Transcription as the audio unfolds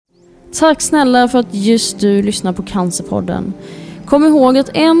Tack snälla för att just du lyssnar på Cancerpodden. Kom ihåg att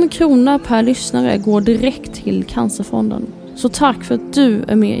 1 krona per lyssnare går direkt till Cancerfonden. Så tack för att du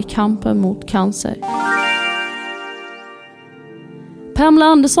är med i kampen mot cancer. Pamela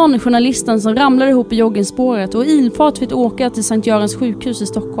Andersson är journalisten som ramlade ihop i joggingspåret och ilfart fick åka till Sankt Görans sjukhus i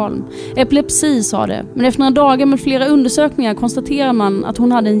Stockholm. Epilepsi sa det, men efter några dagar med flera undersökningar konstaterar man att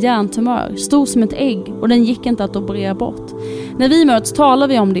hon hade en hjärntumör, stor som ett ägg, och den gick inte att operera bort. När vi möts talar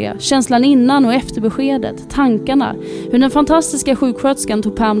vi om det, känslan innan och efter beskedet, tankarna, hur den fantastiska sjuksköterskan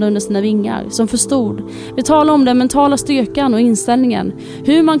tog Pamela under sina vingar, som förstod. Vi talar om den mentala styrkan och inställningen,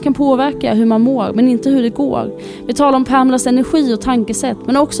 hur man kan påverka hur man mår, men inte hur det går. Vi talar om Pamelas energi och tankesätt,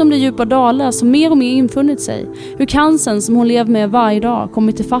 men också om det djupa dalar som mer och mer infunnit sig. Hur cancern som hon lever med varje dag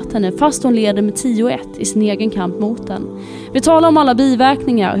kommit till fatt henne fast hon leder med 10-1 i sin egen kamp mot den. Vi talar om alla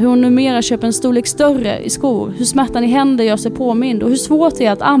biverkningar, hur hon numera köper en storlek större i skor, hur smärtan i händer gör sig påmind och hur svårt det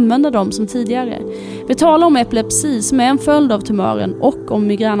är att använda dem som tidigare. Vi talar om epilepsi som är en följd av tumören och om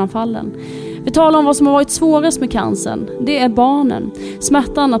migränanfallen. Vi talar om vad som har varit svårast med cancern. Det är barnen.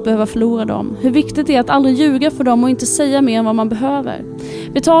 Smärtan att behöva förlora dem. Hur viktigt det är att aldrig ljuga för dem och inte säga mer än vad man behöver.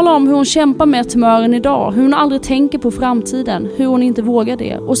 Vi talar om hur hon kämpar med tumören idag. Hur hon aldrig tänker på framtiden. Hur hon inte vågar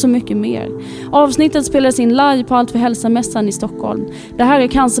det. Och så mycket mer. Avsnittet spelades in live på Allt för hälsa-mässan i Stockholm. Det här är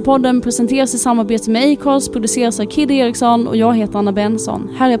Cancerpodden, presenteras i samarbete med Acast, produceras av Kid Eriksson och jag heter Anna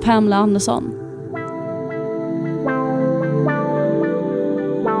Benson. Här är Pamela Andersson.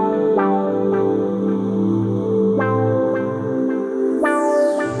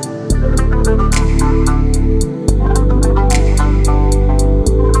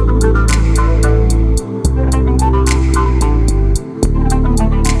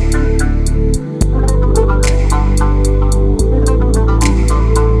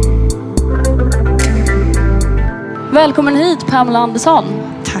 Välkommen hit Pamela Andersson.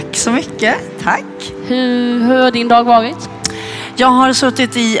 Tack så mycket, tack. Hur har din dag varit? Jag har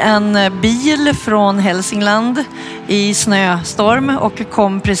suttit i en bil från Hälsingland i snöstorm och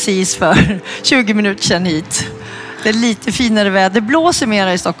kom precis för 20 minuter sedan hit. Det är lite finare väder, det blåser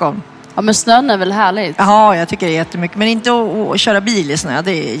mera i Stockholm. Ja, men snön är väl härligt? Ja, jag tycker det är jättemycket. Men inte att köra bil i snö,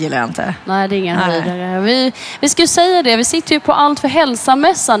 det gillar jag inte. Nej, det är ingen höjdare. Vi ska ju säga det, vi sitter ju på Allt för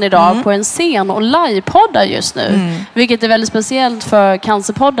hälsa-mässan idag på en scen och livepoddar just nu. Vilket är väldigt speciellt för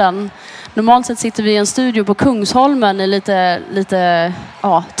Cancerpodden. Normalt sett sitter vi i en studio på Kungsholmen i lite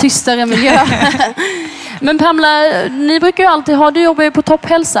tystare miljö. Men Pamela, ni brukar ju alltid ha, du jobbar ju på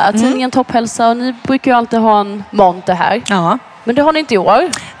Topphälsa, tidningen Topphälsa, och ni brukar ju alltid ha en monter här. Ja. Men det har ni inte i år?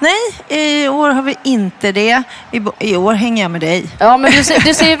 Nej, i år har vi inte det. I år hänger jag med dig. Ja, men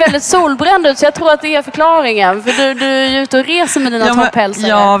du ser ju väldigt solbränd ut, så jag tror att det är förklaringen. För du är ute och reser med dina topphälsare.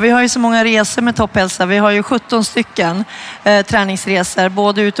 Ja, vi har ju så många resor med Topphälsa. Vi har ju 17 stycken träningsresor,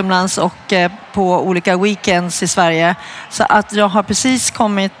 både utomlands och på olika weekends i Sverige. Så att jag har precis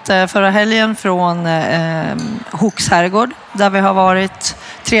kommit förra helgen från Hooks herrgård, där vi har varit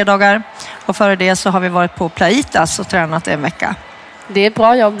 3 dagar. Och före det så har vi varit på Plaitas och tränat en vecka. Det är ett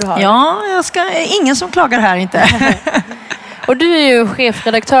bra jobb du har. Ja, ingen som klagar här inte. Och du är ju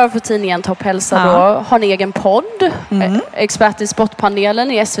chefredaktör för tidningen Topphälsa då. Har en egen podd. Expert i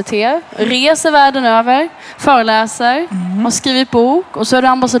sportpanelen i SVT. Reser världen över. Föreläser. Har skrivit bok. Och så är du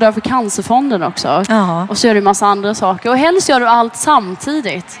ambassadör för Cancerfonden också. Och så gör du en massa andra saker. Och helst gör du allt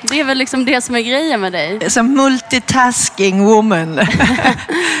samtidigt. Det är väl liksom det som är grejen med dig. Som multitasking woman.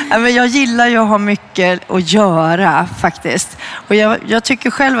 Jag gillar ju att ha mycket att göra faktiskt. Och jag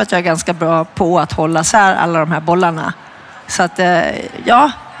tycker själv att jag är ganska bra på att hålla sär alla de här bollarna. Så att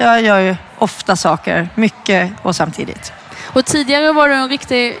jag gör ju ofta saker, mycket och samtidigt. Och tidigare var du en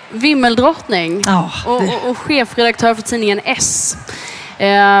riktig vimmeldrottning och chefredaktör för tidningen S.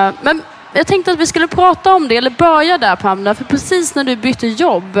 Men jag tänkte att vi skulle prata om det, eller börja där Pamela, för precis när du bytte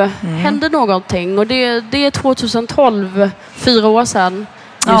jobb hände någonting. Och det är 2012, 4 år sedan.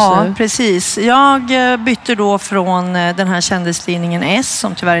 Ja, precis. Jag bytte då från den här kändistidningen S,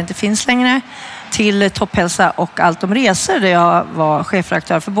 som tyvärr inte finns längre, till Topphälsa och Allt om resor, där jag var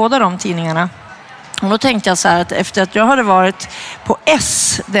chefredaktör för båda de tidningarna. Och då tänkte jag så här att efter att jag hade varit på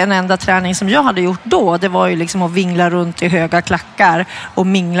S, den enda träning som jag hade gjort då, det var ju liksom att vingla runt i höga klackar och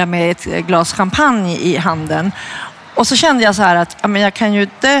mingla med ett glas champagne i handen. Och så kände jag så här att jag kan ju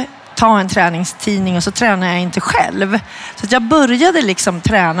inte ta en träningstidning och så tränar jag inte själv. Så att jag började liksom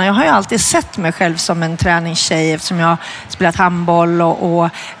träna. Jag har ju alltid sett mig själv som en träningstjej eftersom jag har spelat handboll och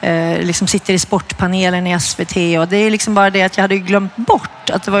liksom sitter i sportpanelen i SVT. Och det är liksom bara det att jag hade glömt bort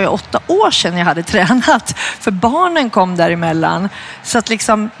att det var ju 8 år sedan jag hade tränat. För barnen kom däremellan. Så att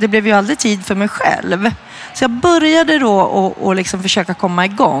liksom, det blev ju aldrig tid för mig själv. Så jag började då och liksom försöka komma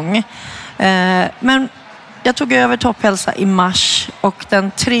igång. Men jag tog över Topphälsa i mars och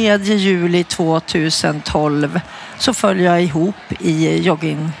den 3 juli 2012 så föll jag ihop i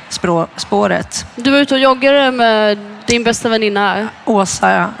joggingspåret. Du var ute och joggade med din bästa väninna här.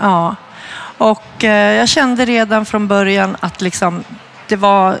 Åsa, ja. Och jag kände redan från början att liksom, det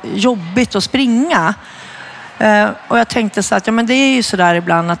var jobbigt att springa. Och jag tänkte så att ja, men det är ju så där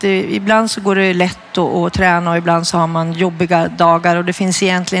ibland att ibland så går det lätt att träna och ibland så har man jobbiga dagar och det finns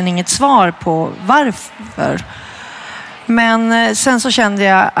egentligen inget svar på varför. Men sen så kände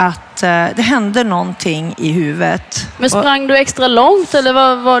jag att det hände någonting i huvudet. Men sprang du extra långt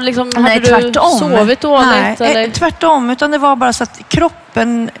eller var liksom, hade du tvärtom. sovit dåligt? Nej, eller? Tvärtom, utan det var bara så att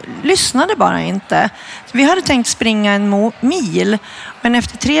kroppen lyssnade bara inte. Vi hade tänkt springa en mil, men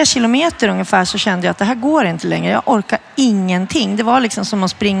efter 3 kilometer ungefär så kände jag att det här går inte längre. Jag orkar ingenting. Det var liksom som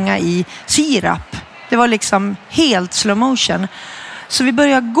att springa i sirap. Det var liksom helt slow motion. Så vi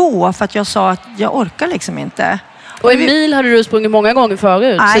började gå för att jag sa att jag orkar liksom inte. Och en mil hade du sprungit många gånger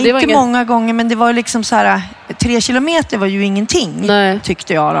förut? Nej, så det var inte många gånger, men det var liksom så här, 3 kilometer var ju ingenting. Nej.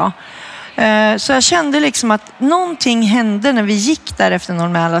 Tyckte jag då. Så jag kände liksom att någonting hände när vi gick där efter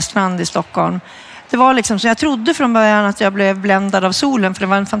Norr Strand i Stockholm. Det var liksom så jag trodde från början att jag blev bländad av solen för det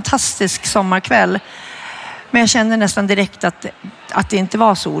var en fantastisk sommarkväll. Men jag kände nästan direkt att det inte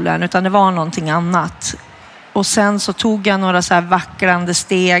var solen utan det var någonting annat. Och sen så tog jag några så här vacklande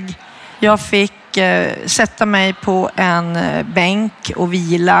steg. Jag fick sätta mig på en bänk och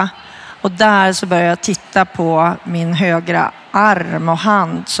vila. Och där så började jag titta på min högra arm och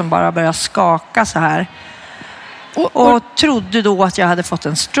hand som bara började skaka så här. Och trodde då att jag hade fått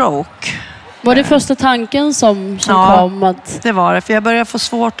en stroke. Var det första tanken som kom? Att... det var det. För jag började få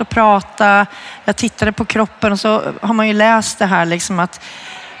svårt att prata. Jag tittade på kroppen och så har man ju läst det här liksom att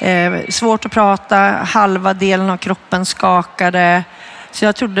svårt att prata, halva delen av kroppen skakade. Så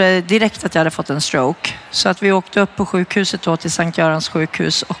jag trodde direkt att jag hade fått en stroke. Så att vi åkte upp på sjukhuset då till Sankt Görans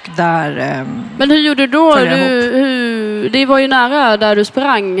sjukhus och där... Men hur gjorde du då? Det var ju nära där du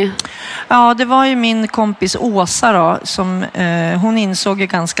sprang. Ja, det var ju min kompis Åsa då som hon insåg ju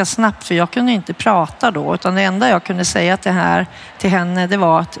ganska snabbt för jag kunde inte prata då utan det enda jag kunde säga till henne det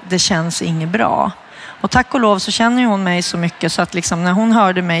var att det känns inget bra. Och tack och lov så känner hon mig så mycket så att liksom när hon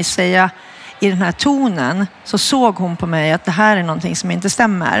hörde mig säga i den här tonen så såg hon på mig att det här är någonting som inte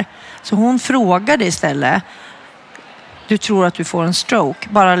stämmer. Så hon frågade istället, du tror att du får en stroke,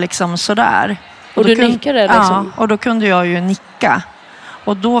 bara liksom sådär. Och du nickade liksom? Ja, och då kunde jag ju nicka.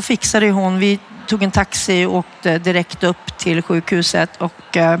 Och då fixade hon, vi tog en taxi och åkte direkt upp till sjukhuset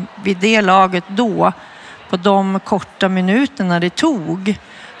och vid det laget då, på de korta minuterna det tog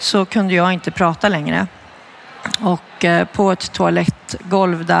så kunde jag inte prata längre. Och på ett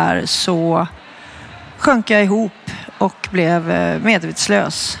toalettgolv där så sjönk jag ihop och blev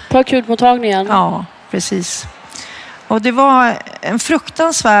medvetslös. På akutmottagningen? Ja, precis. Och det var en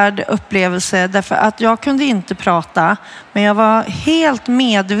fruktansvärd upplevelse därför att jag kunde inte prata men jag var helt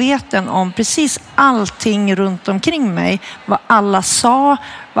medveten om precis allting runt omkring mig. Vad alla sa,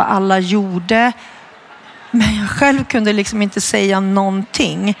 vad alla gjorde. Men jag själv kunde liksom inte säga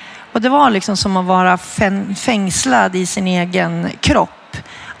någonting. Och det var liksom som att vara fängslad i sin egen kropp.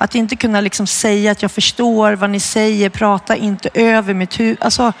 Att inte kunna liksom säga att jag förstår vad ni säger, prata inte över mitt huvud.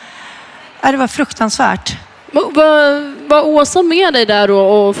 Alltså, det var fruktansvärt. Var Åsa med dig där då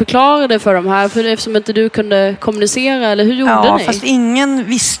och förklarade för dem här? För eftersom inte du kunde kommunicera, eller hur gjorde ni? Ja, fast ingen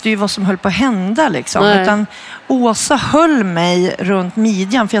visste ju vad som höll på att hända liksom. Utan Åsa höll mig runt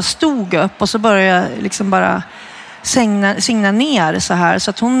midjan för jag stod upp och så började jag liksom bara signa ner så här. Så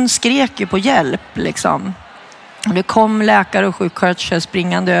att hon skrek ju på hjälp liksom. Och det kom läkare och sjuksköterskor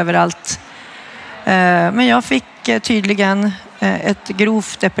springande överallt. Men jag fick tydligen ett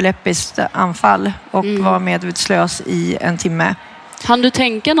grovt epileptiskt anfall och var medvetslös i 1 timme. Hann du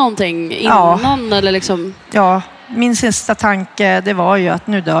tänka någonting innan? Eller liksom? Ja, min sista tanke det var ju att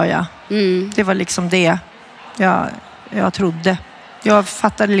nu dör jag. Det var liksom det jag trodde. Jag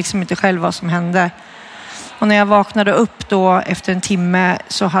fattade liksom inte själv vad som hände. Och när jag vaknade upp då efter 1 timme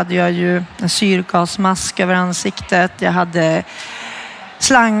så hade jag ju en syrgasmask över ansiktet. Jag hade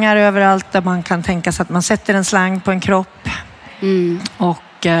slangar överallt där man kan tänka sig att man sätter en slang på en kropp.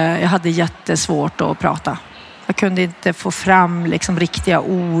 Och jag hade jättesvårt att prata. Jag kunde inte få fram liksom riktiga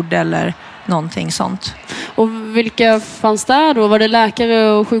ord eller någonting sånt. Och vilka fanns där då? Var det läkare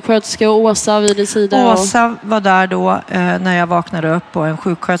och sjuksköterska och Åsa vid din sida? Åsa var där då när jag vaknade upp, och en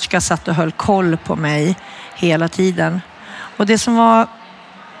sjuksköterska satt och höll koll på mig hela tiden. Och det som var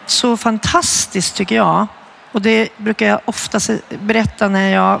så fantastiskt tycker jag, och det brukar jag ofta berätta när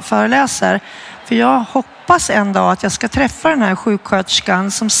jag föreläser, för jag hoppas en dag att jag ska träffa den här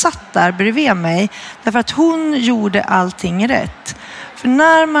sjuksköterskan som satt där bredvid mig, därför att hon gjorde allting rätt. För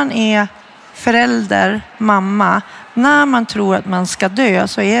när man är förälder, mamma, när man tror att man ska dö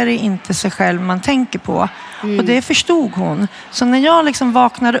så är det inte sig själv man tänker på. Och det förstod hon. Så när jag liksom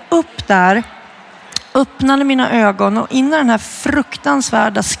vaknade upp där, öppnade mina ögon, och innan den här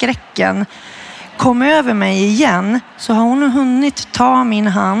fruktansvärda skräcken kom över mig igen, så har hon hunnit ta min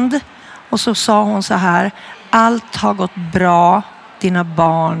hand, och så sa hon så här: allt har gått bra, dina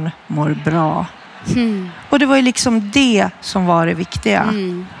barn mår bra. Och det var ju liksom det som var det viktiga.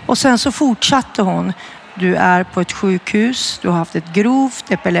 Och sen så fortsatte hon: du är på ett sjukhus, du har haft ett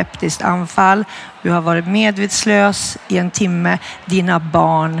grovt epileptiskt anfall, du har varit medvetslös i 1 timme, dina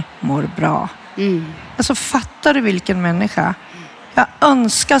barn mår bra. Alltså fattar du vilken människa? Jag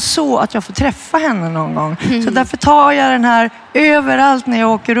önskar så att jag får träffa henne någon gång. Så därför tar jag den här överallt när jag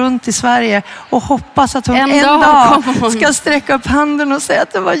åker runt i Sverige, och hoppas att hon en dag ska sträcka upp handen och säga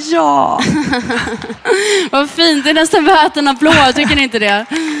att det var jag. Vad fint, det är nästan värt en applåd, tycker ni inte det?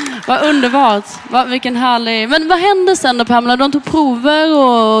 Vad underbart, vilken härlig... Men vad hände sen då, Pamela? De tog prover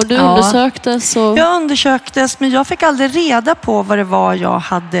och du undersöktes? Och... Jag undersöktes, men jag fick aldrig reda på vad det var jag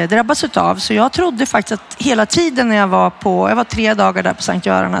hade drabbats utav. Så jag trodde faktiskt att hela tiden när jag var 3 dagar där på Sankt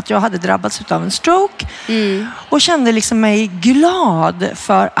Göran, att jag hade drabbats utav en stroke. Och kände liksom mig glad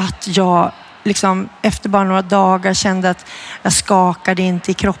för att jag liksom efter bara några dagar kände att jag skakade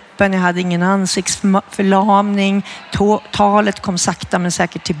inte i kroppen, jag hade ingen ansiktsförlamning, talet kom sakta men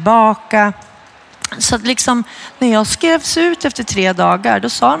säkert tillbaka. Så att liksom, när jag skrevs ut efter 3 dagar, då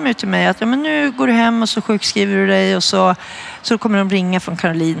sa de till mig att ja, men nu går du hem och så sjukskriver du dig, och så kommer de ringa från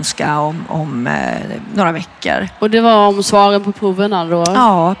Karolinska om några veckor. Och det var om svaren på proverna då?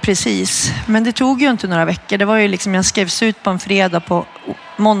 Ja, precis. Men det tog ju inte några veckor. Det var ju liksom, jag skrevs ut på en fredag, på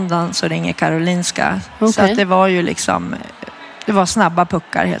måndagen så ringer Karolinska. Okay. Så att det var ju liksom, det var snabba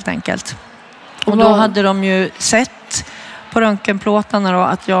puckar helt enkelt. Och då hade de ju sett på röntgenplåtarna då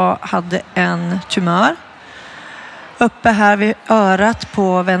att jag hade en tumör uppe här vid örat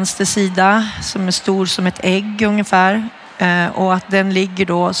på vänster sida, som är stor som ett ägg ungefär, och att den ligger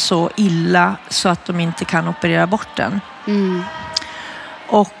då så illa så att de inte kan operera bort den.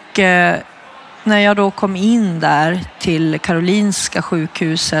 Och när jag då kom in där till Karolinska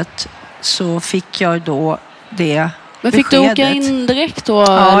sjukhuset så fick jag då det. Men fick beskedet. Du åka in direkt då?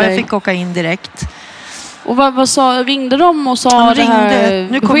 Ja, eller? Jag fick åka in direkt. Och vad ringde de och sa det här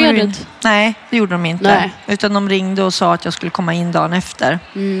nu beskedet? Nej, det gjorde de inte. Nej. Utan de ringde och sa att jag skulle komma in dagen efter.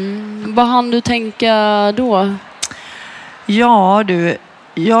 Vad hann du tänka då? Ja du,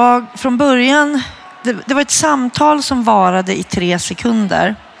 från början, det var ett samtal som varade i 3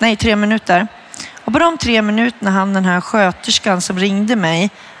 minuter. Och på de 3 minuterna hann den här sköterskan som ringde mig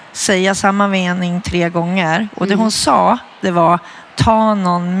säga samma mening 3 gånger. Och det hon sa, det var: ta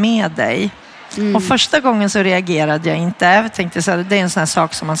någon med dig. Och första gången så reagerade jag inte. Jag tänkte så här, det är en sån här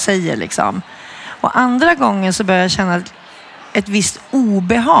sak som man säger liksom. Och andra gången så började jag känna ett visst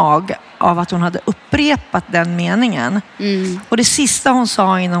obehag av att hon hade upprepat den meningen. Och det sista hon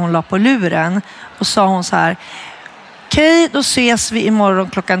sa innan hon la på luren, då sa hon så här: okej, då ses vi imorgon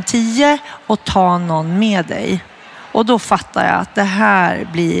 10:00 och ta någon med dig. Och då fattar jag att det här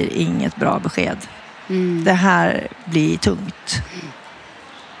blir inget bra besked. Det här blir tungt.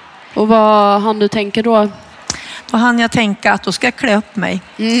 Och vad hann du tänka då? Då hann jag tänka att då ska jag klä upp mig.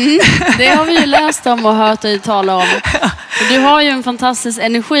 Det har vi ju läst om och hört dig tala om. Och du har ju en fantastisk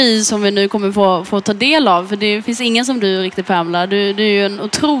energi som vi nu kommer få ta del av. För det finns ingen som du riktigt, Pamela. Du är ju en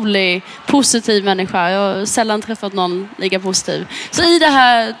otroligt positiv människa. Jag har sällan träffat någon lika positiv. Så i det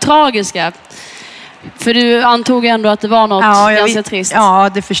här tragiska, för du antog ändå att det var något ganska trist. Ja,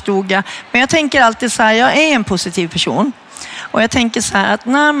 det förstod jag. Men jag tänker alltid så här, jag är en positiv person. Och jag tänker så här, att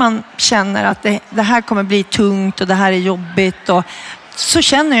när man känner att det här kommer bli tungt och det här är jobbigt, så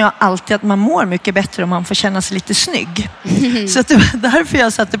känner jag alltid att man mår mycket bättre om man får känna sig lite snygg. Så det var därför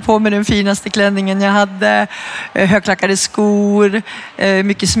jag satte på mig den finaste klänningen jag hade, högklackade skor,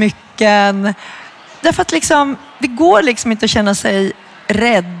 mycket smycken. Därför att liksom, det går liksom inte att känna sig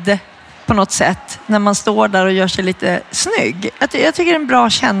rädd på något sätt när man står där och gör sig lite snygg. Jag tycker det är en bra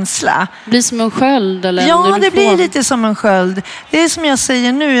känsla. Det blir som en sköld? Eller ja, det blir lite som en sköld. Det är som jag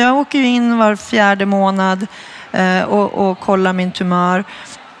säger nu, jag åker ju in var 4:e månad och kolla min tumör.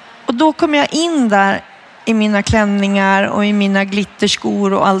 Och då kom jag in där i mina klänningar och i mina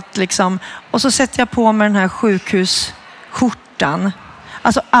glitterskor och allt liksom. Och så sätter jag på mig den här sjukhusskjortan.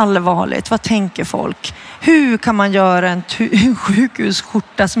 Alltså allvarligt, vad tänker folk? Hur kan man göra en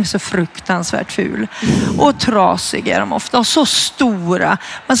sjukhusskjorta som är så fruktansvärt ful? Och trasig är de ofta och så stora.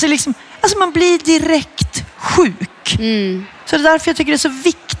 Man ser liksom, alltså man blir direkt sjuk. Så det är därför jag tycker det är så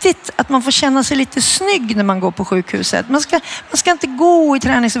viktigt att man får känna sig lite snygg när man går på sjukhuset. Man ska inte gå i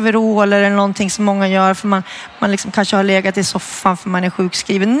träningsoveraller eller någonting som många gör för man liksom kanske har legat i soffan för man är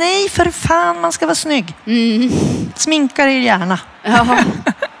sjukskriven. Nej, för fan, man ska vara snygg. Sminka er gärna. Ja.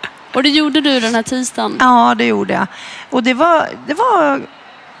 Och det gjorde du den här tisdagen? Ja, det gjorde jag. Och det var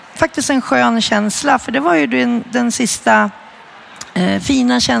faktiskt en skön känsla, för det var ju den sista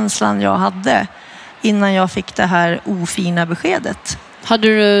fina känslan jag hade innan jag fick det här ofina beskedet. Hade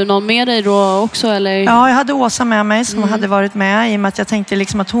du någon med dig då också? Eller? Ja, jag hade Åsa med mig som hade varit med, i och med att jag tänkte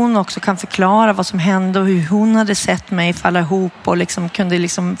liksom att hon också kan förklara vad som hände och hur hon hade sett mig falla ihop och liksom kunde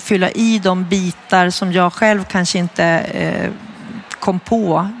liksom fylla i de bitar som jag själv kanske inte kom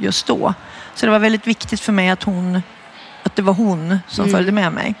på just då. Så det var väldigt viktigt för mig att det var hon som följde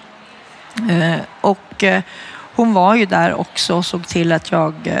med mig. Och hon var ju där också och såg till att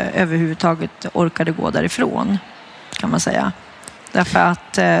jag överhuvudtaget orkade gå därifrån, kan man säga. Därför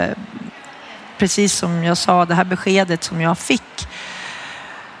att precis som jag sa, det här beskedet som jag fick,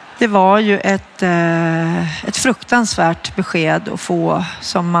 det var ju ett fruktansvärt besked att få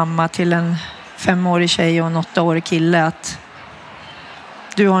som mamma till en 5-årig tjej och en 8-årig kille, att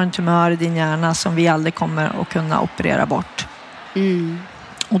du har en tumör i din hjärna som vi aldrig kommer att kunna operera bort.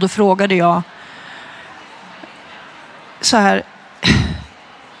 Och då frågade jag så här,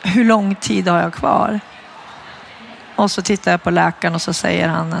 hur lång tid har jag kvar? Och så tittar jag på läkaren och så säger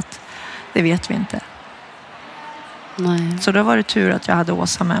han att det vet vi inte. Nej. Så då var det tur att jag hade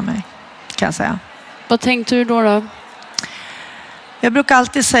Åsa med mig, kan jag säga. Vad tänkte du då? Jag brukar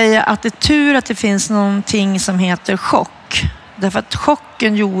alltid säga att det är tur att det finns någonting som heter chock. Därför att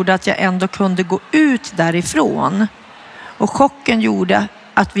chocken gjorde att jag ändå kunde gå ut därifrån. Och chocken gjorde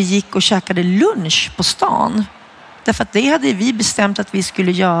att vi gick och käkade lunch på stan. Därför att det hade vi bestämt att vi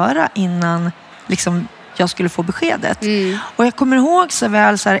skulle göra innan liksom jag skulle få beskedet. Och jag kommer ihåg så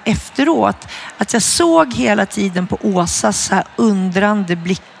väl så här efteråt att jag såg hela tiden på Åsas så här undrande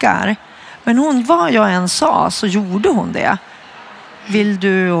blickar. Men hon, vad jag än sa så gjorde hon det. Vill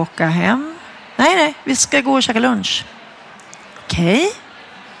du åka hem? Nej, vi ska gå och käka lunch. Okej.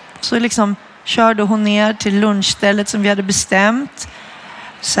 Så liksom körde hon ner till lunchstället som vi hade bestämt.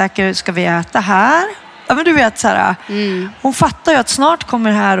 Säkert ska vi äta här. Ja, men du vet så här. Hon fattar ju att snart kommer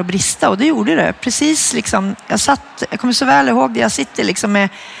det här att brista, och det gjorde det. Precis liksom, jag kommer så väl ihåg det. Jag sitter liksom med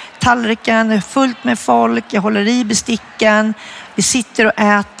tallriken fullt med folk. Jag håller i besticken. Vi sitter och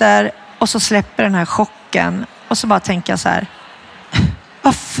äter och så släpper den här chocken. Och så bara tänker jag så här.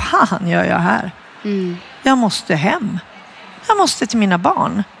 Vad fan gör jag här? Jag måste hem. Jag måste till mina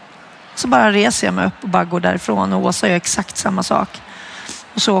barn. Så bara reser jag mig upp och bara går därifrån. Och Åsa gör exakt samma sak.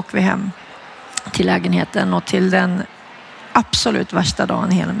 Och så åker vi hem till lägenheten och till den absolut värsta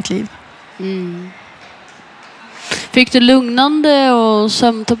dagen i hela mitt liv. Fick du lugnande och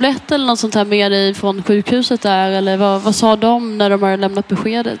sömntablett eller något sånt här med dig från sjukhuset där? Eller vad sa de när de hade lämnat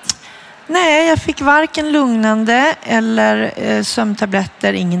beskedet? Nej, jag fick varken lugnande eller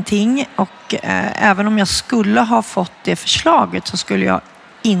sömntabletter, ingenting. Och även om jag skulle ha fått det förslaget så skulle jag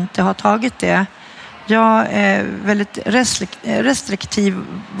inte ha tagit det. Jag är väldigt restriktiv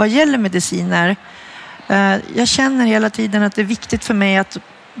vad gäller mediciner. Jag känner hela tiden att det är viktigt för mig att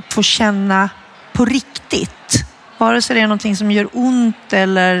få känna på riktigt. Vare sig det är någonting som gör ont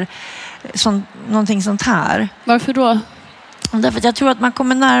eller någonting sånt här. Varför då? Därför att jag tror att man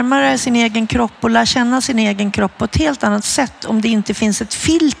kommer närmare sin egen kropp och lär känna sin egen kropp på ett helt annat sätt om det inte finns ett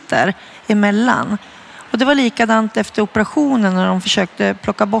filter emellan. Och det var likadant efter operationen när de försökte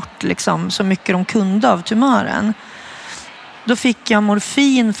plocka bort liksom så mycket de kunde av tumören. Då fick jag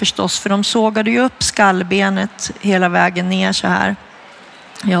morfin förstås, för de sågade ju upp skallbenet hela vägen ner så här.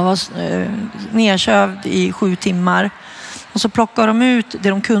 Jag var nedkövd i 7 timmar. Och så plockade de ut det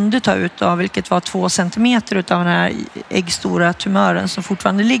de kunde ta ut av, vilket var 2 centimeter utav den här äggstora tumören som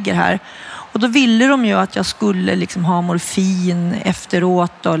fortfarande ligger här. Och då ville de ju att jag skulle liksom ha morfin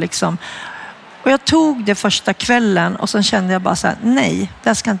efteråt och liksom. Och jag tog det första kvällen och sen kände jag bara så här: nej,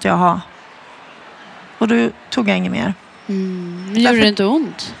 det ska inte jag ha. Och då tog jag inget mer. Gjorde det inte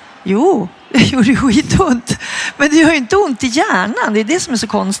ont? Jo, det gjorde skitont. Men det gör ju inte ont i hjärnan. Det är det som är så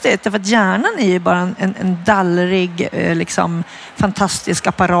konstigt. Därför att hjärnan är ju bara en dallrig, liksom, fantastisk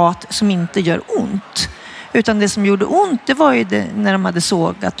apparat som inte gör ont. Utan det som gjorde ont, det var ju när de hade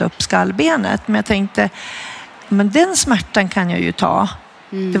sågat upp skallbenet. Men jag tänkte, men den smärtan kan jag ju ta.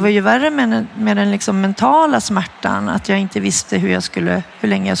 Det var ju värre med den liksom mentala smärtan. Att jag inte visste hur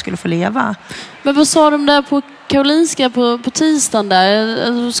länge jag skulle få leva. Men vad sa de där på Karolinska på tisdagen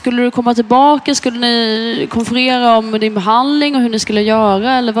där? Skulle du komma tillbaka? Skulle ni konferera om din behandling och hur ni skulle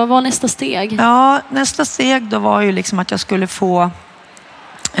göra? Eller vad var nästa steg? Ja, nästa steg då var ju liksom att jag skulle få...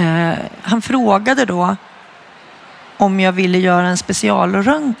 han frågade då om jag ville göra en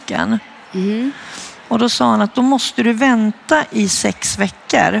specialröntgen. Och då sa han att då måste du vänta i 6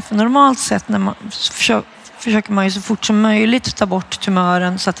 veckor. För normalt sett när man försöker man ju så fort som möjligt ta bort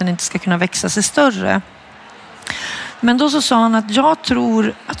tumören så att den inte ska kunna växa sig större. Men då så sa han att jag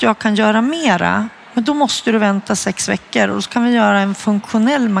tror att jag kan göra mera. Men då måste du vänta 6 veckor och så kan vi göra en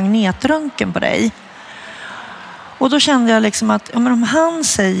funktionell magnetröntgen på dig. Och då kände jag liksom att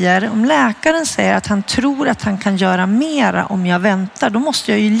om läkaren säger att han tror att han kan göra mera om jag väntar, då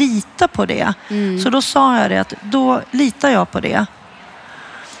måste jag ju lita på det. Så då sa jag det, att då litar jag på det.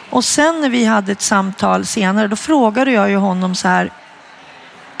 Och sen när vi hade ett samtal senare, då frågade jag ju honom så här,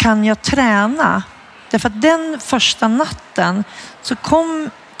 kan jag träna? Därför att den första natten så kom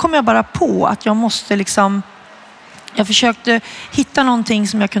jag bara på att jag måste liksom... Jag försökte hitta någonting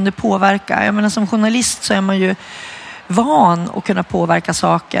som jag kunde påverka. Jag menar, som journalist så är man ju van att kunna påverka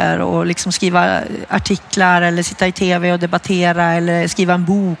saker och liksom skriva artiklar eller sitta i tv och debattera eller skriva en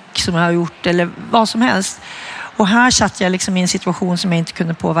bok som jag har gjort eller vad som helst. Och här satt jag liksom i en situation som jag inte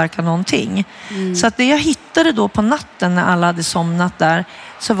kunde påverka någonting. Så att det jag hittade då på natten när alla hade somnat där,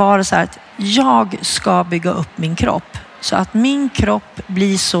 så var det så här att jag ska bygga upp min kropp. Så att min kropp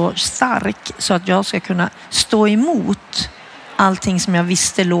blir så stark så att jag ska kunna stå emot allting som jag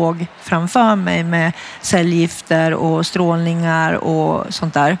visste låg framför mig med cellgifter och strålningar och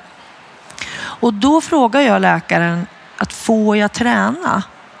sånt där. Och då frågade jag läkaren att får jag träna?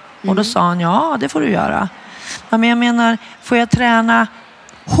 Och då sa han, ja det får du göra. Men jag menar, får jag träna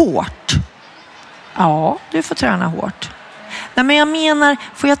hårt? Ja, du får träna hårt. Nej, men jag menar,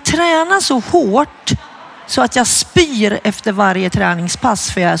 får jag träna så hårt så att jag spyr efter varje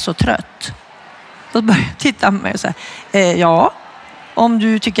träningspass för jag är så trött? Då börjar jag titta på mig och säga, ja, om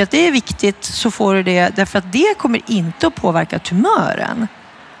du tycker att det är viktigt så får du det, därför att det kommer inte att påverka tumören.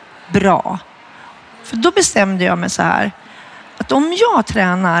 Bra. För då bestämde jag mig så här, att om jag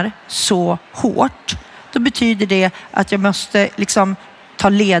tränar så hårt, då betyder det att jag måste liksom ta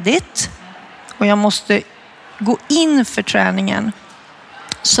ledigt och jag måste gå in för träningen.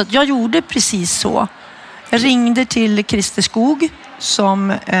 Så att jag gjorde precis så. Jag ringde till Christer Skog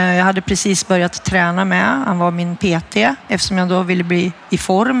som jag hade precis börjat träna med. Han var min PT eftersom jag då ville bli i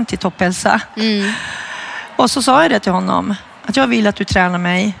form till topphälsa. Och så sa jag det till honom, att jag vill att du tränar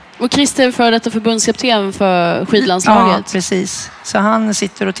mig. Och Christer för detta förbundskapten för skidlandslaget. Ja, precis. Så han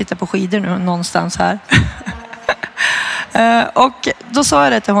sitter och tittar på skidor nu någonstans här. Och då sa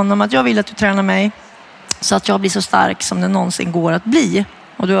jag det till honom, att jag vill att du tränar mig så att jag blir så stark som det någonsin går att bli.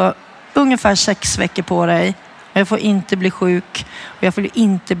 Och du har ungefär 6 veckor på dig. Jag får inte bli sjuk och jag får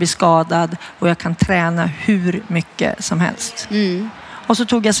inte bli skadad och jag kan träna hur mycket som helst. Och så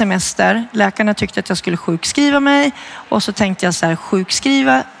tog jag semester. Läkarna tyckte att jag skulle sjukskriva mig. Och så tänkte jag så här,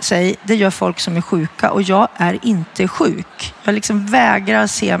 sjukskriva sig, det gör folk som är sjuka. Och jag är inte sjuk. Jag liksom vägrar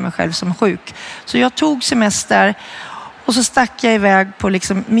se mig själv som sjuk. Så jag tog semester och så stack jag iväg på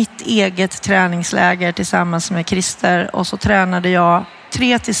liksom mitt eget träningsläger tillsammans med Christer. Och så tränade jag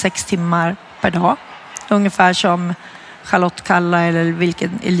 3 till 6 timmar per dag. Ungefär som Charlotte Kalla eller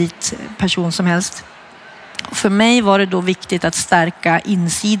vilken elitperson som helst. För mig var det då viktigt att stärka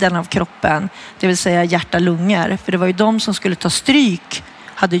insidan av kroppen, det vill säga hjärta och lungor. För det var ju de som skulle ta stryk,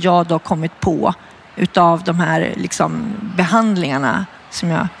 hade jag då kommit på, utav de här liksom behandlingarna som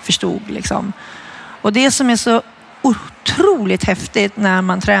jag förstod. Liksom. Och det som är så otroligt häftigt när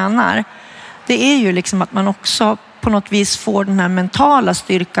man tränar, det är ju liksom att man också på något vis får den här mentala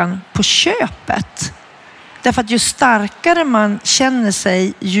styrkan på köpet. Därför att ju starkare man känner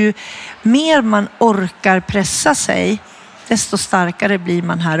sig, ju mer man orkar pressa sig, desto starkare blir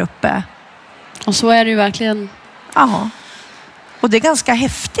man här uppe. Och så är det ju verkligen. Ja. Och det är ganska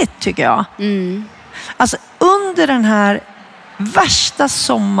häftigt tycker jag. Alltså under den här värsta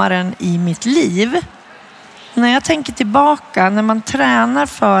sommaren i mitt liv, när jag tänker tillbaka, när man tränar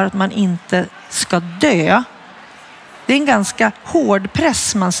för att man inte ska dö, det är en ganska hård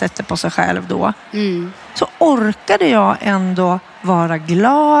press man sätter på sig själv då. Så orkade jag ändå vara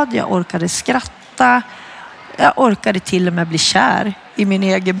glad, jag orkade skratta, jag orkade till och med bli kär i min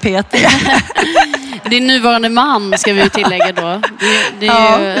egen PT. din nuvarande man ska vi ju tillägga då. Det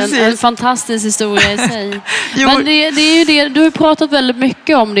är ju en fantastisk historia i sig. Men det är ju det, du har ju pratat väldigt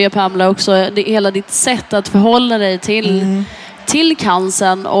mycket om det, Pamela, också. Hela ditt sätt att förhålla dig till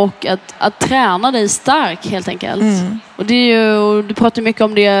cancern och att träna dig stark helt enkelt. Och det är ju, du pratar mycket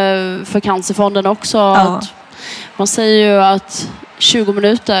om det för Cancerfonden också. Att man säger ju att 20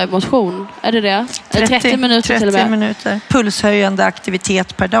 minuter motion, är det? 30 minuter till och med. 30 minuter. Pulshöjande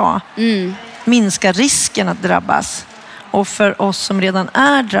aktivitet per dag. Minskar risken att drabbas. Och för oss som redan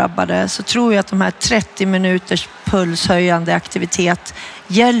är drabbade så tror jag att de här 30 minuters pulshöjande aktivitet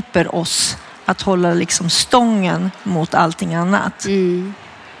hjälper oss att hålla liksom stången mot allting annat.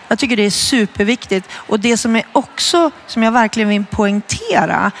 Jag tycker det är superviktigt. Och det som är också, som jag verkligen vill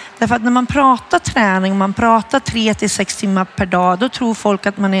poängtera, därför att när man pratar träning, man pratar 3-6 timmar per dag, då tror folk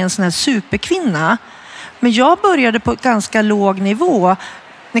att man är en sån här superkvinna. Men jag började på ett ganska låg nivå.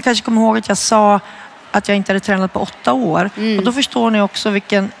 Ni kanske kommer ihåg att jag sa att jag inte hade tränat på 8 år. Och då förstår ni också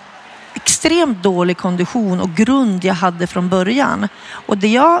vilken extremt dålig kondition och grund jag hade från början. Och det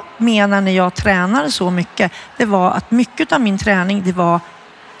jag menar när jag tränade så mycket, det var att mycket av min träning, det var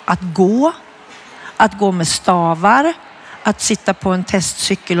att gå med stavar, att sitta på en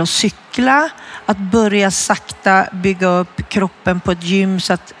testcykel och cykla, att börja sakta bygga upp kroppen på ett gym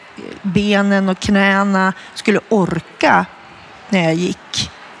så att benen och knäna skulle orka när jag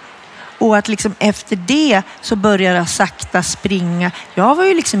gick. Och att liksom efter det så började jag sakta springa. Jag var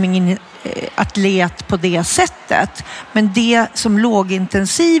ju liksom ingen atlet på det sättet. Men det som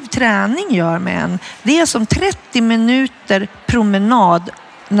lågintensiv träning gör med en, det är som 30 minuter promenad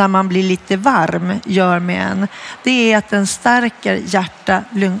när man blir lite varm gör med en. Det är att den stärker hjärta,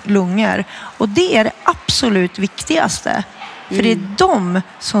 lungor. Och det är det absolut viktigaste. För det är de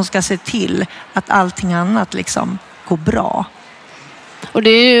som ska se till att allting annat liksom går bra. Och det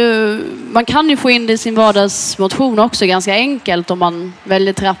är ju, man kan ju få in det i sin vardagsmotion också ganska enkelt om man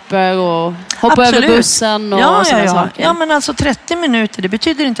väljer trappor och hoppar över bussen och sådana saker. Ja, men alltså 30 minuter, det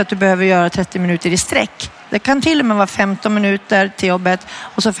betyder inte att du behöver göra 30 minuter i sträck. Det kan till och med vara 15 minuter till jobbet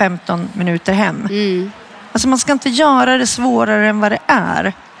och så 15 minuter hem. Alltså man ska inte göra det svårare än vad det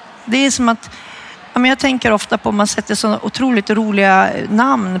är. Det är som att, jag tänker ofta på, man sätter så otroligt roliga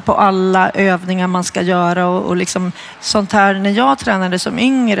namn på alla övningar man ska göra och liksom sånt här. När jag tränade som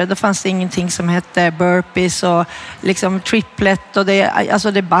yngre, då fanns det ingenting som hette burpees och liksom triplet och det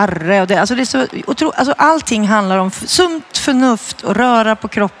är barre och det är så otroligt, allting handlar om sunt förnuft och röra på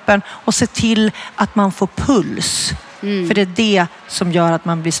kroppen och se till att man får puls. För det är det som gör att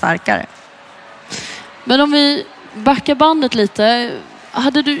man blir starkare. Men om vi backar bandet lite,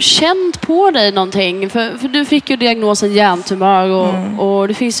 hade du känt på dig någonting? För du fick ju diagnosen hjärntumör och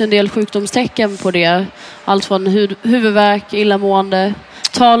det finns en del sjukdomstecken på det. Allt från huvudvärk, illamående,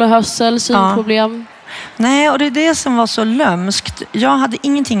 tal och hörsel, synproblem. Nej, och det är det som var så lömskt. Jag hade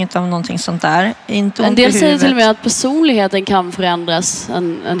ingenting av någonting sånt där. Inte en del säger till och med att personligheten kan förändras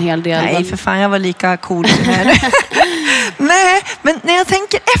en hel del. Nej, för fan, jag var lika cool som här. Nej, men när jag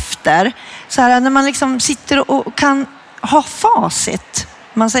tänker efter, så här, när man liksom sitter och kan ha facit,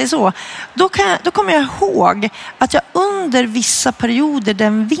 man säger så, då kommer jag ihåg att jag under vissa perioder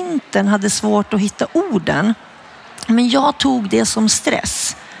den vintern hade svårt att hitta orden. Men jag tog det som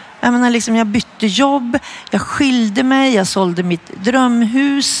stress. Jag menar, liksom, jag bytte jobb, jag skilde mig, jag sålde mitt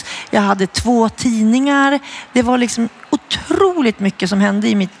drömhus, jag hade 2 tidningar. Det var liksom otroligt mycket som hände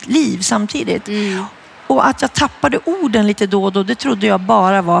i mitt liv samtidigt. Och att jag tappade orden lite då och då, det trodde jag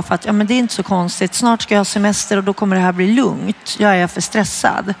bara var för att men det är inte så konstigt. Snart ska jag ha semester och då kommer det här bli lugnt. Jag är för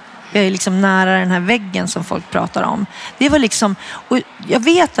stressad. Jag är liksom nära den här väggen som folk pratar om. Det var liksom, och jag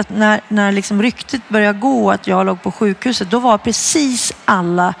vet att när liksom ryktet började gå att jag låg på sjukhuset, då var precis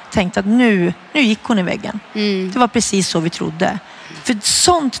alla tänkt att nu gick hon i väggen. Det var precis så vi trodde. För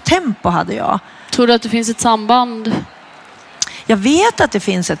sånt tempo hade jag. Tror du att det finns ett samband? Jag vet att det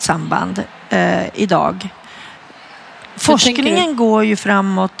finns ett samband idag. Forskningen går ju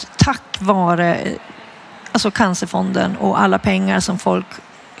framåt tack vare Cancerfonden och alla pengar som folk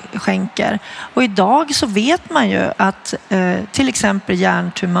skänker. Och idag så vet man ju att till exempel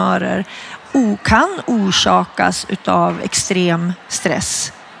hjärntumörer kan orsakas utav extrem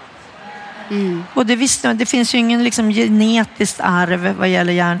stress. Och det finns ju ingen liksom genetiskt arv vad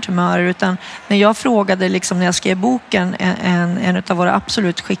gäller hjärntumörer, utan när jag frågade liksom, när jag skrev boken en av våra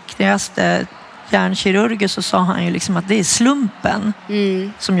absolut skickligaste hjärnkirurger, så sa han ju liksom att det är slumpen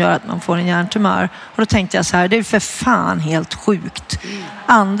som gör att man får en hjärntumör. Och då tänkte jag så här, det är för fan helt sjukt.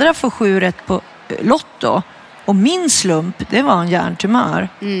 Andra får 7 rätt på Lotto och min slump, det var en hjärntumör.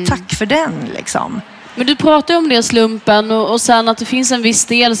 Tack för den liksom. Men du pratar ju om det slumpen och sen att det finns en viss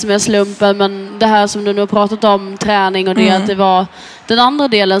del som är slumpen, men det här som du nu har pratat om, träning och det, att det var den andra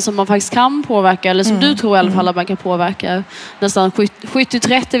delen som man faktiskt kan påverka, eller som du tror i alla fall att man kan påverka. Nästan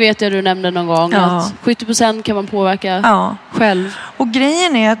 70-30 vet jag du nämnde någon gång, att 70% kan man påverka själv. Och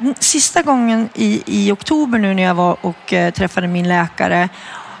grejen är att sista gången i oktober nu när jag var och träffade min läkare,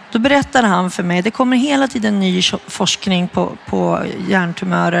 då berättade han för mig, det kommer hela tiden ny forskning på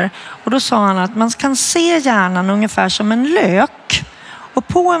hjärntumörer. Och då sa han att man kan se hjärnan ungefär som en lök. Och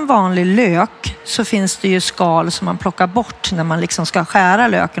på en vanlig lök så finns det ju skal som man plockar bort när man liksom ska skära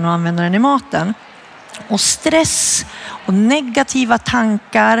löken och använda den i maten. Och stress och negativa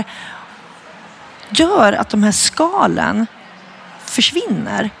tankar gör att de här skalen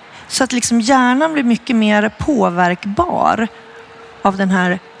försvinner. Så att liksom hjärnan blir mycket mer påverkbar av den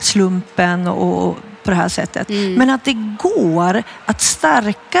här slumpen och på det här sättet. Men att det går att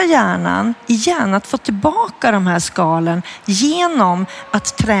stärka hjärnan igen, att få tillbaka de här skalen genom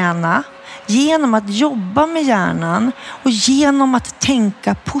att träna, genom att jobba med hjärnan och genom att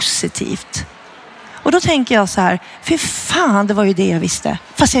tänka positivt. Och då tänker jag så här, för fan, det var ju det jag visste,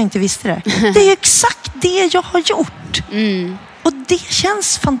 fast jag inte visste det. Det är exakt det jag har gjort. Och det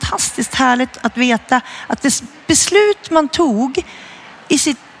känns fantastiskt härligt att veta att det beslut man tog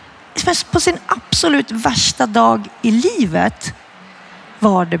på sin absolut värsta dag i livet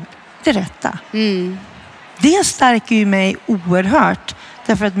var det rätta. Det stärker ju mig oerhört.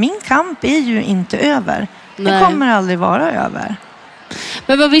 Därför att min kamp är ju inte över. Nej. Det kommer aldrig vara över.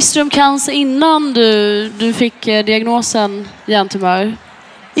 Men vad visste du om cancer innan du fick diagnosen hjärntumör?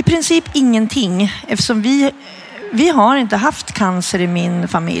 I princip ingenting. Eftersom vi har inte haft cancer i min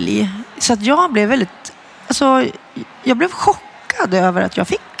familj. Så att jag blev jag blev chockad över att jag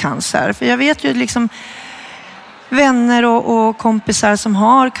fick cancer. För jag vet ju liksom vänner och kompisar som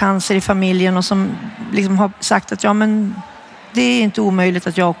har cancer i familjen och som liksom har sagt att det är inte omöjligt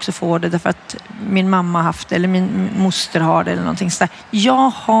att jag också får det därför att min mamma har haft det eller min moster har det eller någonting sådär. Jag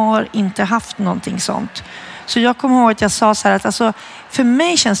har inte haft någonting sånt. Så jag kommer ihåg att jag sa så här att för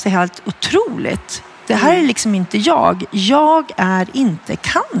mig känns det helt otroligt. Det här är liksom inte jag. Jag är inte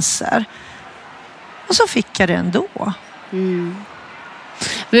cancer. Och så fick jag det ändå.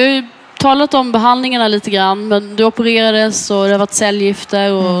 Vi har ju talat om behandlingarna lite grann, men du opererades och det har varit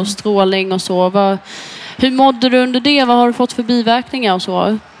cellgifter och strålning och så. Hur mådde du under det? Vad har du fått för biverkningar och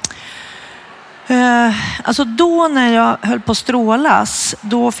så? Då när jag höll på att strålas,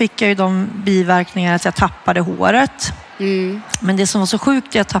 då fick jag ju de biverkningar att jag tappade håret. Men det som var så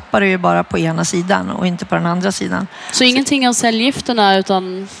sjukt, jag tappade ju bara på ena sidan och inte på den andra sidan. Så ingenting av cellgifterna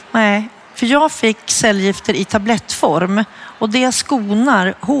utan... Nej, för jag fick cellgifter i tablettform och det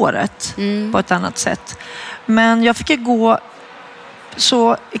skonar håret på ett annat sätt. Men jag fick ju gå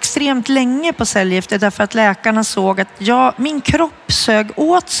så extremt länge på cellgifter därför att läkarna såg att min kropp sög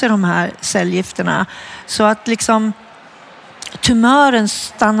åt sig de här cellgifterna så att liksom tumören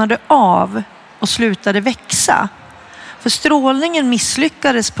stannade av och slutade växa. För strålningen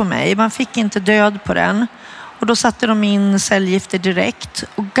misslyckades på mig, man fick inte död på den. Och då satte de in cellgifter direkt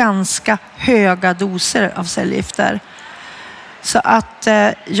och ganska höga doser av cellgifter. Så att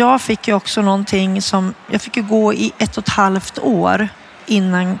jag fick ju också någonting som, jag fick ju gå i 1,5 år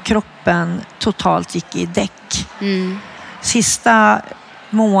innan kroppen totalt gick i däck. Sista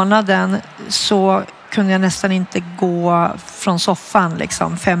månaden så kunde jag nästan inte gå från soffan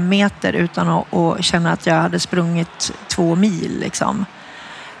liksom 5 meter utan att känna att jag hade sprungit 2 mil liksom.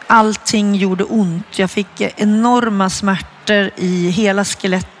 Allting gjorde ont. Jag fick enorma smärtor i hela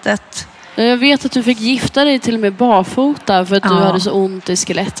skelettet. Jag vet att du fick gifta dig till och med barfota för att du hade så ont i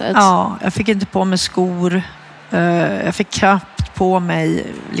skelettet. Ja, jag fick inte på mig skor. Jag fick knappt på mig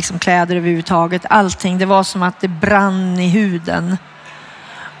liksom kläder överhuvudtaget. Allting, det var som att det brann i huden.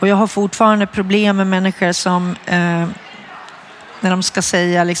 Och jag har fortfarande problem med människor som när de ska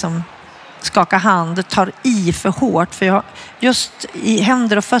säga liksom skaka hand, tar i för hårt. För just i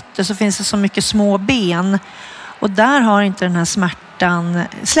händer och fötter så finns det så mycket små ben. Och där har inte den här smärtan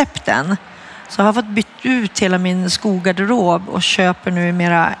släppt än. Så jag har fått bytt ut hela min skogarderob och köper nu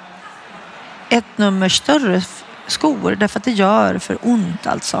mera 1 nummer större skor. Därför att det gör för ont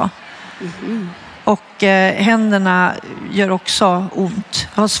alltså. Och händerna gör också ont.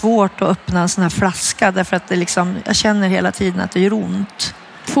 Jag har svårt att öppna en sån här flaska därför att det liksom, jag känner hela tiden att det gör ont.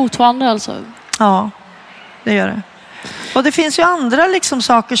 Fortfarande alltså? Ja, det gör det. Och det finns ju andra liksom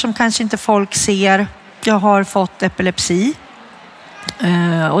saker som kanske inte folk ser. Jag har fått epilepsi.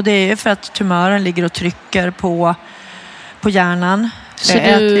 Och det är för att tumören ligger och trycker på hjärnan. Så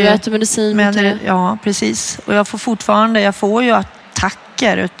du äter medicin? Ja, precis. Och jag får ju attack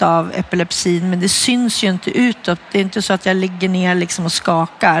utav epilepsin, men det syns ju inte utåt. Det är inte så att jag ligger ner liksom och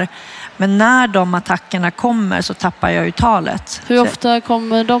skakar. Men när de attackerna kommer så tappar jag ju talet. Hur ofta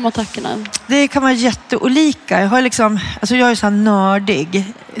kommer de attackerna? Det kan vara jätteolika. Jag är ju så här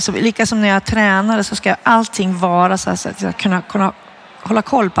nördig. Så lika som när jag tränar så ska allting vara så att jag kunna hålla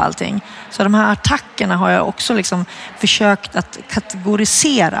koll på allting. Så de här attackerna har jag också liksom försökt att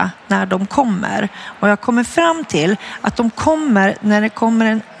kategorisera när de kommer. Och jag kommer fram till att de kommer när det kommer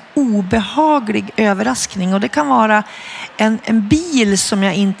en obehaglig överraskning. Och det kan vara en bil som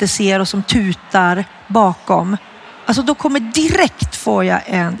jag inte ser och som tutar bakom. Alltså då kommer direkt får jag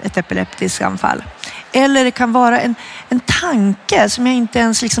ett epileptiskt anfall. Eller det kan vara en tanke som jag inte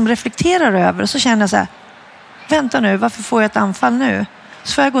ens liksom reflekterar över. Och så känner jag så här, vänta nu, varför får jag ett anfall nu?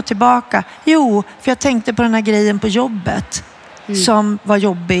 Så får jag gå tillbaka. Jo, för jag tänkte på den här grejen på jobbet som var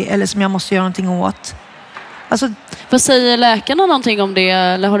jobbig eller som jag måste göra någonting åt. Alltså, vad säger läkarna någonting om det?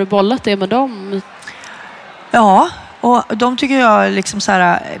 Eller har du bollat det med dem? Ja, och de tycker jag liksom så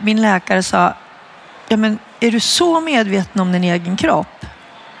här, min läkare sa, ja men är du så medveten om din egen kropp?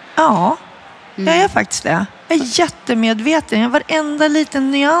 Ja, jag är faktiskt det. Jag är jättemedveten. Jag har varenda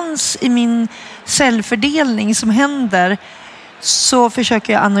liten nyans i min cellfördelning som händer. Så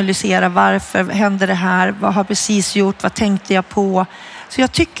försöker jag analysera varför händer det här? Vad har jag precis gjort? Vad tänkte jag på? Så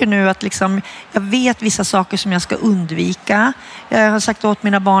jag tycker nu att liksom, jag vet vissa saker som jag ska undvika. Jag har sagt åt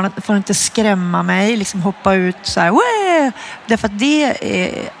mina barn att de får inte skrämma mig. Liksom hoppa ut så här. Wee! Därför att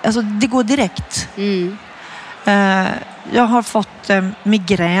det går direkt. Jag har fått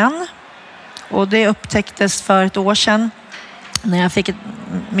migrän. Och det upptäcktes för ett år sedan. När jag fick en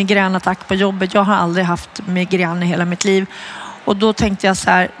migränattack på jobbet. Jag har aldrig haft migrän i hela mitt liv. Och då tänkte jag så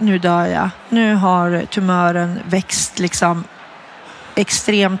här, nu dör jag. Nu har tumören växt liksom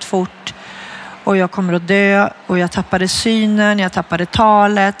extremt fort. Och jag kommer att dö. Och jag tappade synen, jag tappade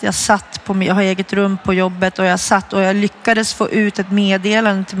talet. Jag har eget rum på jobbet. Och jag lyckades få ut ett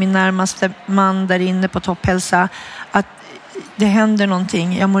meddelande till min närmaste man där inne på Topphälsa. Att det händer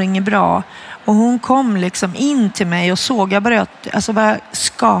någonting, jag mår inget bra. Och hon kom liksom in till mig och såg, jag bara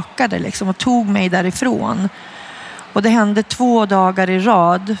skakade liksom och tog mig därifrån. Och det hände 2 dagar i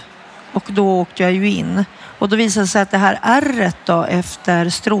rad och då åkte jag ju in. Och då visade det sig att det här ärret då efter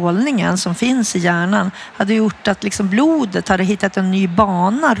strålningen som finns i hjärnan hade gjort att liksom blodet hade hittat en ny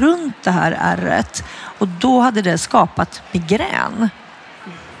bana runt det här ärret. Och då hade det skapat migrän.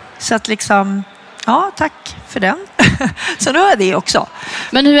 Så att liksom, ja tack för den. Så nu är det också.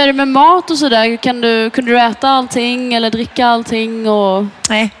 Men hur är det med mat och sådär? Kunde du äta allting eller dricka allting?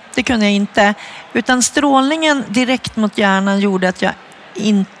 Nej, det kunde jag inte. Utan strålningen direkt mot hjärnan gjorde att jag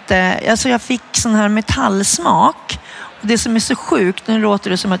inte... Alltså jag fick sån här metallsmak. Och det som är så sjukt, nu låter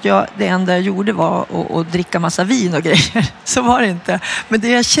det som att det enda jag gjorde var att dricka massa vin och grejer. Så var det inte. Men det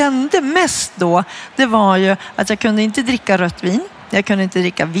jag kände mest då, det var ju att jag kunde inte dricka rött vin. Jag kunde inte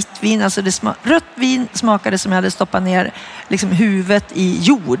dricka vitt vin. Alltså rött vin smakade som jag hade stoppat ner liksom huvudet i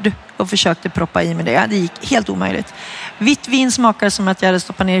jord och försökte proppa i med det. Det gick helt omöjligt. Vitt vin smakade som att jag hade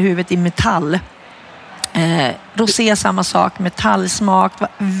stoppat ner huvudet i metall. Rosé samma sak, metallsmak, var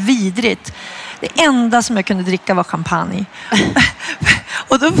vidrigt. Det enda som jag kunde dricka var champagne.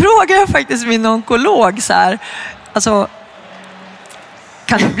 Och då frågade jag faktiskt min onkolog så här, alltså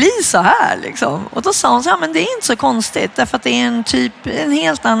kan det bli så här liksom? Och då sa hon så här, men det är inte så konstigt därför att det är en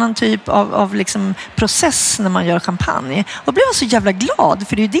helt annan typ av liksom process när man gör champagne. Och blev jag så jävla glad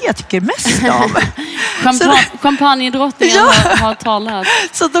för det är ju det jag tycker mest om. Champagnedrottningen har talat.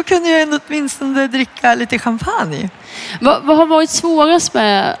 Så då kunde jag ändå åtminstone dricka lite champagne. Vad har varit svårast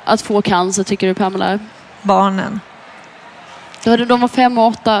med att få cancer tycker du, Pamela? Barnen. De var 5 och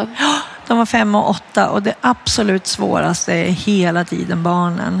 8. De var 5 och 8 och det absolut svåraste är hela tiden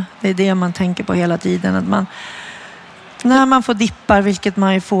barnen. Det är det man tänker på hela tiden. Att när man får dippar, vilket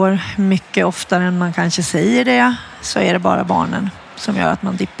man ju får mycket oftare än man kanske säger det, så är det bara barnen som gör att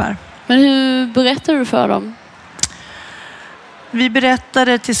man dippar. Men hur berättar du för dem? Vi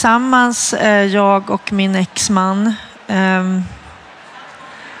berättade tillsammans, jag och min exman.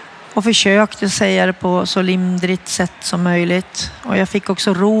 Och försökte säga det på så lindrigt sätt som möjligt. Och jag fick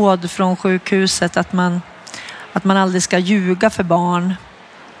också råd från sjukhuset att man aldrig ska ljuga för barn.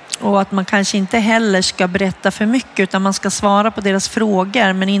 Och att man kanske inte heller ska berätta för mycket utan man ska svara på deras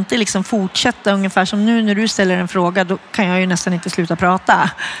frågor. Men inte liksom fortsätta ungefär som nu när du ställer en fråga. Då kan jag ju nästan inte sluta prata.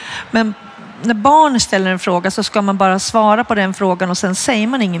 Men när barn ställer en fråga så ska man bara svara på den frågan och sen säger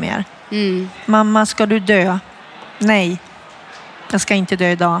man inget mer. Mamma, ska du dö? Nej, jag ska inte dö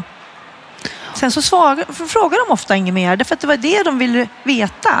idag. Sen så frågar de ofta inget mer, därför att det var det de ville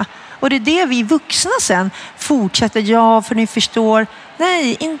veta. Och det är det vi vuxna sen fortsätter. Ja, för ni förstår.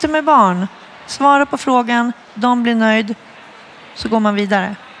 Nej, inte med barn. Svara på frågan, de blir nöjd, så går man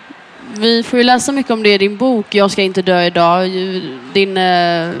vidare. Vi får ju läsa mycket om det i din bok Jag ska inte dö idag.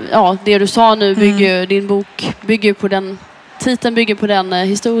 Det du sa nu din bok bygger på den titeln, bygger på den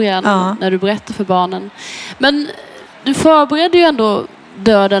historien när du berättar för barnen. Men du förberedde ju ändå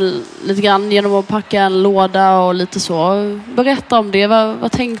döden lite grann genom att packa en låda och lite så. Berätta om det.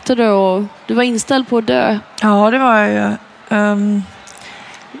 Vad tänkte du? Och du var inställd på att dö. Ja, det var jag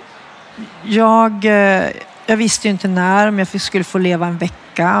ju. Jag visste ju inte när, om jag skulle få leva en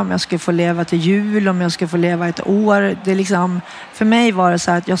vecka, om jag skulle få leva till jul, om jag skulle få leva ett år. Det liksom, för mig var det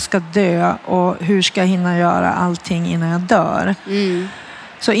så här att jag ska dö, och hur ska jag hinna göra allting innan jag dör?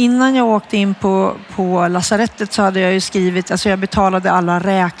 Så innan jag åkte in på lasarettet så hade jag ju skrivit, alltså jag betalade alla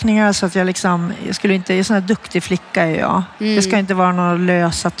räkningar, så att jag skulle inte, jag är sån här duktig flicka är jag. Det ska inte vara några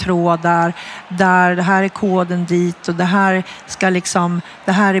lösa trådar där det här är koden dit, och det här ska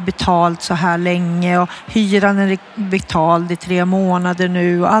det här är betalt så här länge, och hyran är betald i 3 månader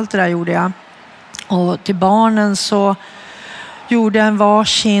nu, och allt det där gjorde jag. Och till barnen så gjorde jag en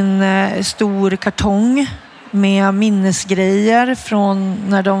varsin stor kartong med minnesgrejer från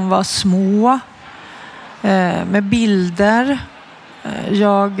när de var små, med bilder.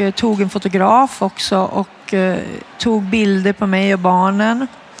 Jag tog en fotograf också och tog bilder på mig och barnen,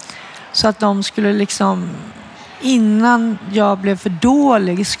 så att de skulle innan jag blev för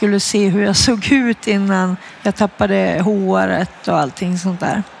dålig skulle se hur jag såg ut innan jag tappade håret och allting sånt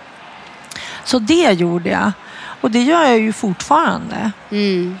där. Så det gjorde jag. Och det gör jag ju fortfarande.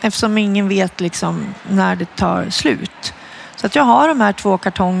 Eftersom ingen vet när det tar slut. Så att jag har de här 2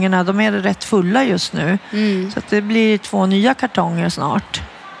 kartongerna. De är rätt fulla just nu. Så att det blir 2 nya kartonger snart.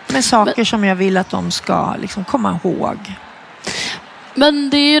 Med saker som jag vill att de ska komma ihåg. Men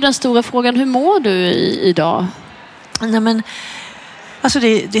det är ju den stora frågan. Hur mår du idag? Nej, men alltså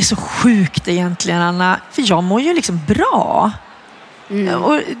det är så sjukt egentligen, Anna. För jag mår ju bra.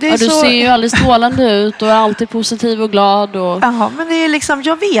 Och du ser ju alldeles strålande ut och är alltid positiv och glad. Ja, men det är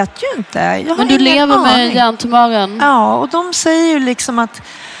jag vet ju inte. Men du lever med hjärntumören. Ja, och de säger ju att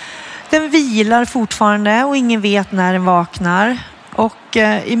den vilar fortfarande och ingen vet när den vaknar. Och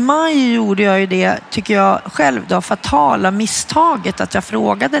i maj gjorde jag ju det, tycker jag själv då, fatala misstaget att jag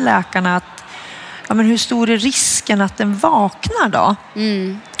frågade läkarna att men hur stor är risken att den vaknar då?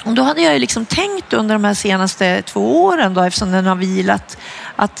 Och då hade jag ju tänkt under de här senaste 2 åren då, eftersom den har vilat,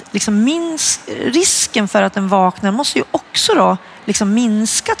 att risken för att den vaknar måste ju också då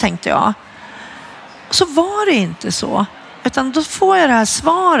minska, tänkte jag. Och så var det inte så. Utan då får jag det här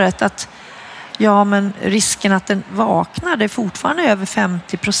svaret att ja, men risken att den vaknar, det är fortfarande över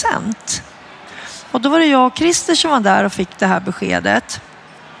 50%. Och då var det jag och Christer som var där och fick det här beskedet.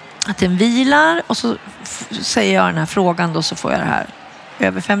 Att den vilar, och så säger jag den här frågan då, så får jag det här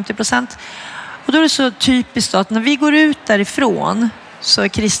över 50%. Och då är det så typiskt då, att när vi går ut därifrån så är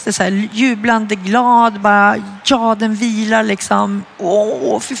Christer så här jublande glad, bara ja, den vilar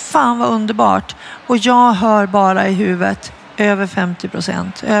åh, fy fan vad underbart. Och jag hör bara i huvudet över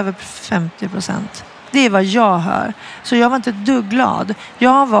 50%, över 50%. Det är vad jag hör. Så jag var inte ett dugg glad.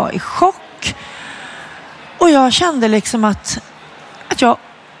 Jag var i chock. Och jag kände att jag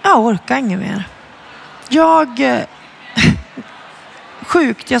orkar inget mer.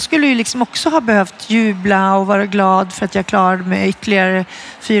 Sjukt. Jag skulle ju också ha behövt jubla och vara glad för att jag klarade mig ytterligare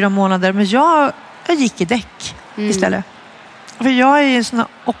 4 månader. Men jag gick i däck istället. För jag är ju en sån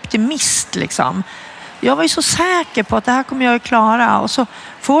optimist Jag var ju så säker på att det här kommer jag att klara. Och så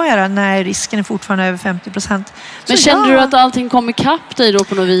får jag det när risken är fortfarande över 50%. Men kände du att allting kom ikapp dig då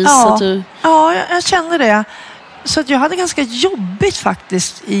på något vis? Ja, att du... ja, jag kände det. Så att jag hade ganska jobbigt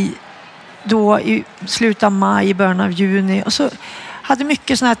faktiskt i slutet av maj, början av juni. Och så hade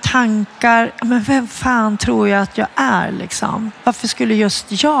mycket såna här tankar. Men vem fan tror jag att jag är Varför skulle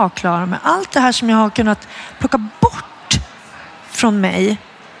just jag klara mig? Allt det här som jag har kunnat plocka bort från mig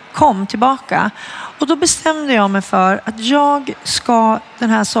kom tillbaka. Och då bestämde jag mig för att jag ska den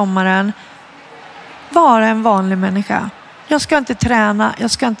här sommaren vara en vanlig människa. Jag ska inte träna.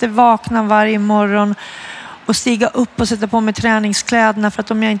 Jag ska inte vakna varje morgon och stiga upp och sätta på mig träningskläderna, för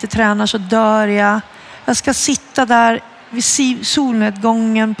att om jag inte tränar så dör jag. Jag ska sitta där vid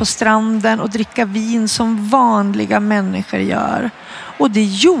solnedgången på stranden och dricka vin som vanliga människor gör. Och det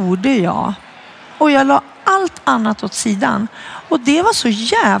gjorde jag. Och jag la allt annat åt sidan. Och det var så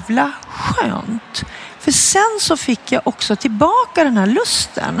jävla skönt. För sen så fick jag också tillbaka den här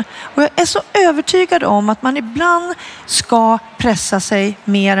lusten. Och jag är så övertygad om att man ibland ska pressa sig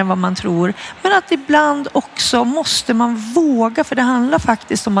mer än vad man tror. Men att ibland också måste man våga, för det handlar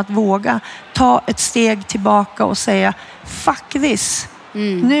faktiskt om att våga ta ett steg tillbaka och säga fuck this.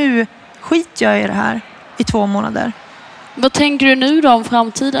 Nu skiter jag i det här i 2 månader. Vad tänker du nu då om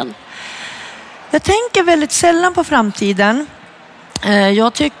framtiden? Jag tänker väldigt sällan på framtiden.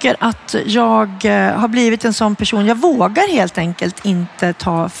 Jag tycker att jag har blivit en sån person. Jag vågar helt enkelt inte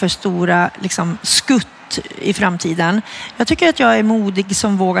ta för stora skutt i framtiden. Jag tycker att jag är modig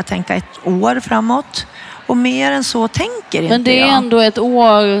som vågar tänka 1 år framåt. Och mer än så tänker inte jag. Men det är ändå ett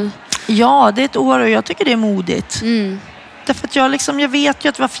år. Ja, det är 1 år och jag tycker det är modigt. Därför att jag vet ju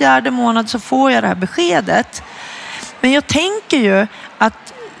att var 4:e månad så får jag det här beskedet. Men jag tänker ju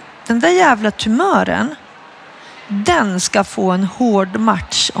att den där jävla tumören, den ska få en hård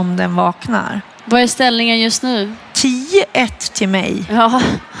match om den vaknar. Vad är ställningen just nu? 10-1 till mig. Ja,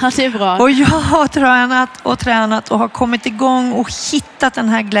 det är bra. Och jag har tränat och har kommit igång och hittat den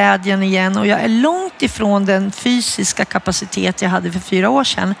här glädjen igen. Och jag är långt ifrån den fysiska kapacitet jag hade för 4 år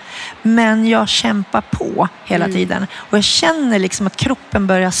sedan. Men jag kämpar på hela tiden. Och jag känner att kroppen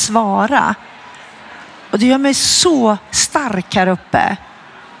börjar svara. Och det gör mig så stark här uppe.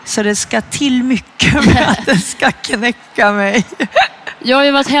 Så det ska till mycket med att det ska knäcka mig. Jag har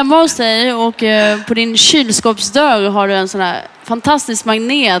ju varit hemma hos dig och på din kylskåpsdörr har du en sån här fantastisk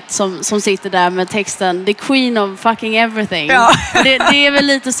magnet som sitter där med texten The Queen of fucking everything. Ja. Det är väl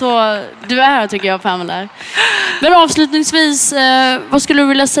lite så du är, tycker jag, Pamela. Men avslutningsvis, vad skulle du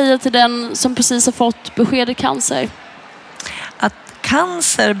vilja säga till den som precis har fått beskedet cancer? Att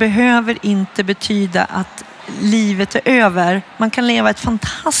cancer behöver inte betyda att livet är över. Man kan leva ett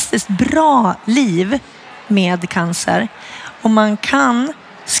fantastiskt bra liv med cancer. Och man kan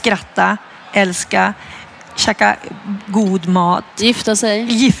skratta, älska, käka god mat. Gifta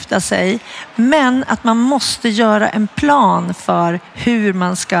sig. Men att man måste göra en plan för hur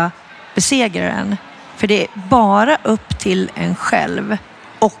man ska besegra den. För det är bara upp till en själv.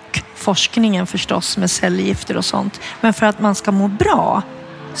 Och forskningen förstås med cellgifter och sånt. Men för att man ska må bra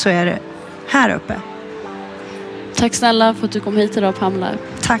så är det här uppe. Tack snälla för att du kom hit idag, Pamela.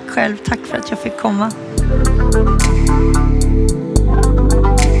 Tack själv. Tack för att jag fick komma.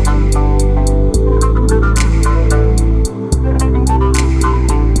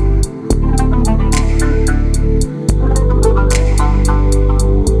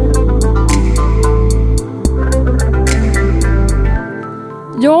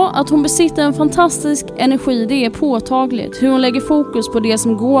 Ja, att hon besitter en fantastisk energi, det är påtagligt. Hur hon lägger fokus på det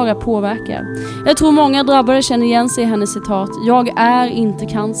som går att påverka. Jag tror många drabbade känner igen sig i hennes citat. Jag är inte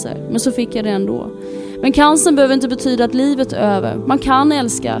cancer, men så fick jag det ändå. Men cancern behöver inte betyda att livet är över. Man kan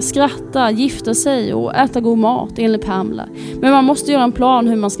älska, skratta, gifta sig och äta god mat, enligt Pamela. Men man måste göra en plan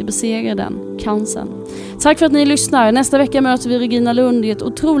hur man ska besegra den, cancern. Tack för att ni lyssnar. Nästa vecka möter vi Regina Lund i ett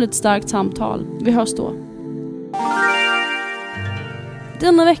otroligt starkt samtal. Vi hörs då.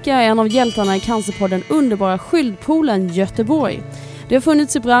 Denna vecka är en av hjältarna i Cancerpodden underbara Skyldpoolen Göteborg. Det har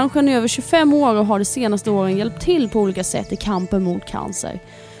funnits i branschen i över 25 år och har de senaste åren hjälpt till på olika sätt i kampen mot cancer.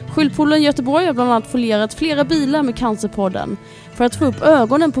 Skyldpoolen Göteborg har bland annat folierat flera bilar med Cancerpodden för att få upp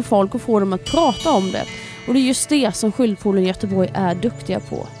ögonen på folk och få dem att prata om det. Och det är just det som Skyldpoolen Göteborg är duktiga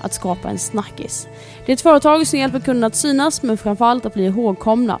på, att skapa en snackis. Det är ett företag som hjälper kunderna att synas, men framförallt att bli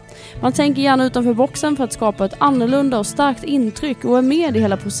ihågkomna. Man tänker gärna utanför boxen för att skapa ett annorlunda och starkt intryck och är med i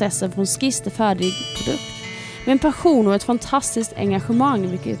hela processen från skiss till färdig produkt. Med en passion och ett fantastiskt engagemang,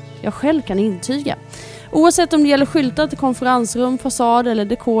 vilket jag själv kan intyga. Oavsett om det gäller skyltar till konferensrum, fasad eller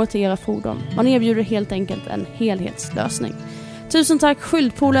dekor till era fordon. Man erbjuder helt enkelt en helhetslösning. Tusen tack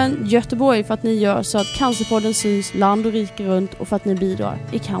Skyldpoolen Göteborg för att ni gör så att Cancerpodden syns land och rike runt och för att ni bidrar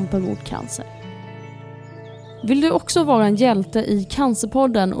i kampen mot cancer. Vill du också vara en hjälte i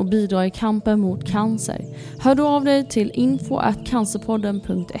Cancerpodden och bidra i kampen mot cancer? Hör då av dig till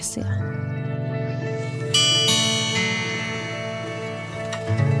info@cancerpodden.se.